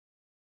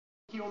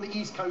Here on the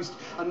East Coast,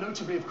 and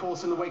notably, of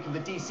course, in the wake of the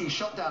DC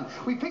shutdown.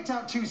 We picked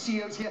out two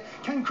CEOs here.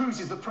 Ken Cruz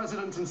is the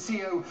president and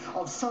CEO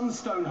of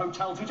Sunstone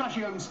Hotels, which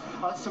actually owns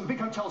some big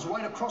hotels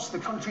right across the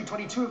country,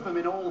 22 of them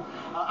in all.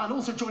 And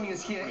also joining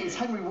us here is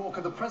Henry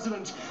Walker, the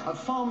president of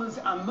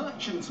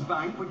F&M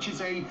Bank, which is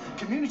a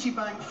community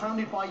bank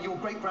founded by your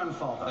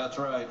great-grandfather. That's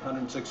right,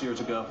 106 years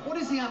ago. What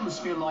is the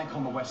atmosphere like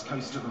on the West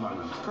Coast at the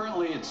moment?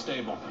 Currently, it's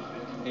stable.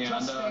 And,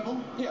 just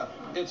stable? Yeah,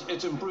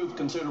 it's improved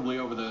considerably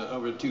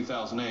over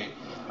 2008.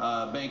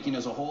 Banking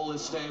as a whole is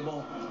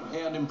stable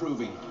and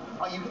improving.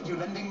 Are you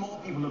lending more?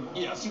 People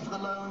are asking for the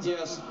loans?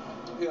 Yes,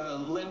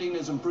 lending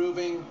is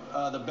improving.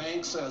 The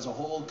banks as a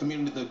whole,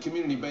 the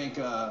community bank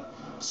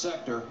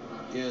sector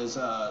is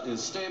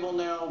stable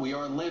now. We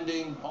are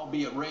lending,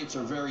 albeit rates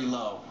are very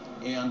low,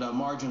 and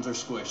margins are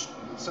squished.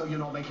 So you're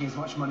not making as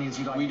much money as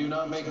you'd like? We do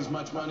not make as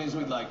much money as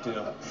we'd like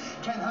to.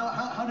 Ken,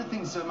 how did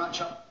things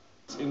match up?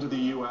 Into the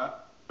U.S.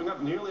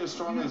 up nearly as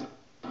strong as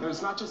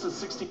it's not just a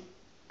 60.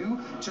 You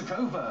took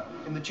over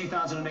in the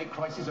 2008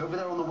 crisis over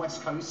there on the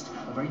West Coast,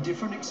 a very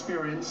different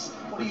experience.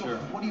 What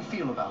do you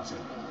feel about it?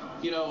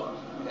 You know,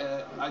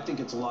 I think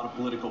it's a lot of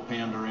political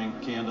pandering,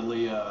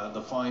 candidly.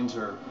 The fines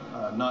are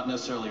not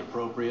necessarily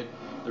appropriate.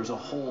 There's a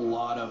whole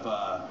lot of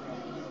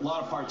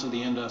parts of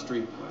the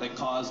industry that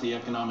caused the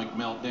economic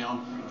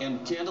meltdown,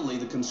 and candidly,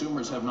 the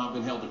consumers have not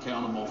been held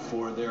accountable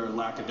for their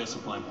lack of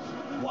discipline.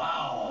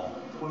 Wow.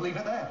 We'll leave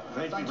it there.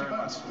 Thank you very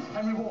much.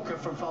 Henry Walker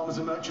from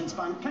F&M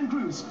Bank, Ken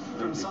Cruz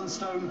from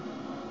Sunstone.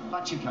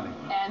 Back to you, Kelly.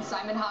 And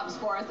Simon Hobbs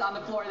for us on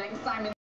the floor. Thanks, Simon.